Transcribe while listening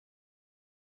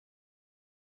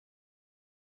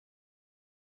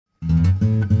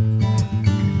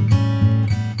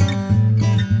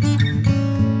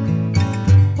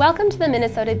Welcome to the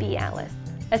Minnesota Bee Atlas,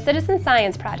 a citizen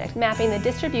science project mapping the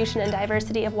distribution and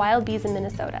diversity of wild bees in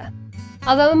Minnesota.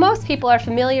 Although most people are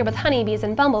familiar with honeybees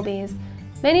and bumblebees,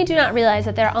 many do not realize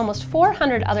that there are almost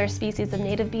 400 other species of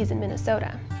native bees in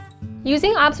Minnesota.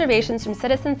 Using observations from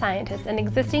citizen scientists and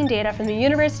existing data from the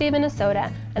University of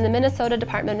Minnesota and the Minnesota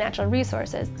Department of Natural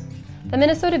Resources, the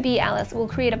Minnesota Bee Atlas will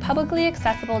create a publicly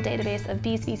accessible database of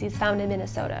bee species found in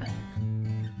Minnesota.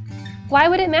 Why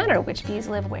would it matter which bees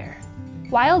live where?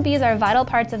 Wild bees are vital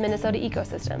parts of Minnesota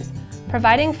ecosystems,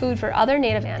 providing food for other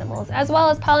native animals as well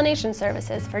as pollination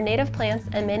services for native plants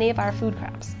and many of our food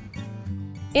crops.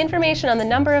 Information on the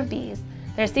number of bees,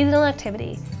 their seasonal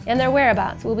activity, and their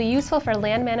whereabouts will be useful for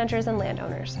land managers and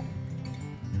landowners.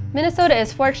 Minnesota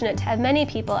is fortunate to have many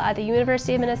people at the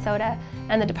University of Minnesota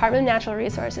and the Department of Natural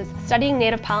Resources studying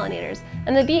native pollinators,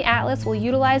 and the Bee Atlas will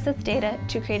utilize this data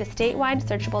to create a statewide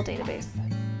searchable database.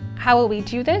 How will we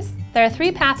do this? There are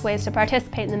 3 pathways to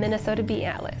participate in the Minnesota Bee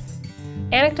Atlas: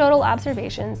 anecdotal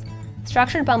observations,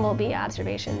 structured bumblebee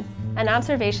observations, and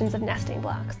observations of nesting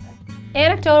blocks.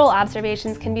 Anecdotal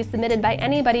observations can be submitted by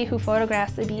anybody who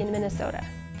photographs a bee in Minnesota.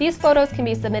 These photos can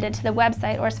be submitted to the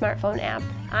website or smartphone app,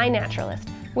 iNaturalist,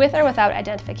 with or without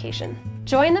identification.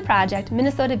 Join the project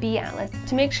Minnesota Bee Atlas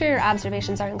to make sure your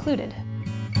observations are included.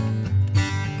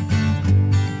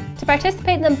 To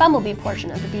participate in the bumblebee portion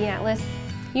of the Bee Atlas,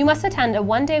 you must attend a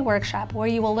one-day workshop where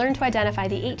you will learn to identify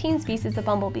the 18 species of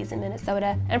bumblebees in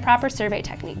Minnesota and proper survey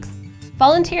techniques.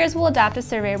 Volunteers will adopt a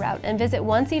survey route and visit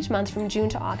once each month from June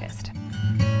to August.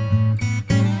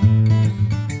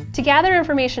 To gather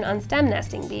information on stem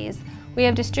nesting bees, we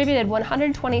have distributed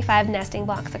 125 nesting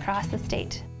blocks across the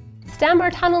state. Stem or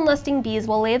tunnel nesting bees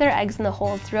will lay their eggs in the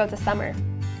holes throughout the summer.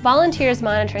 Volunteers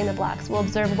monitoring the blocks will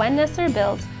observe when nests are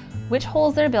built, which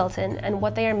holes they're built in, and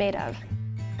what they are made of.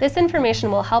 This information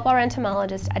will help our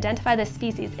entomologists identify the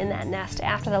species in that nest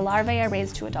after the larvae are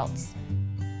raised to adults.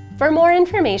 For more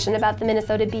information about the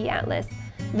Minnesota Bee Atlas,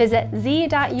 visit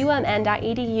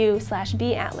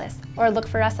z.umn.edu/beeatlas or look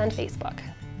for us on Facebook.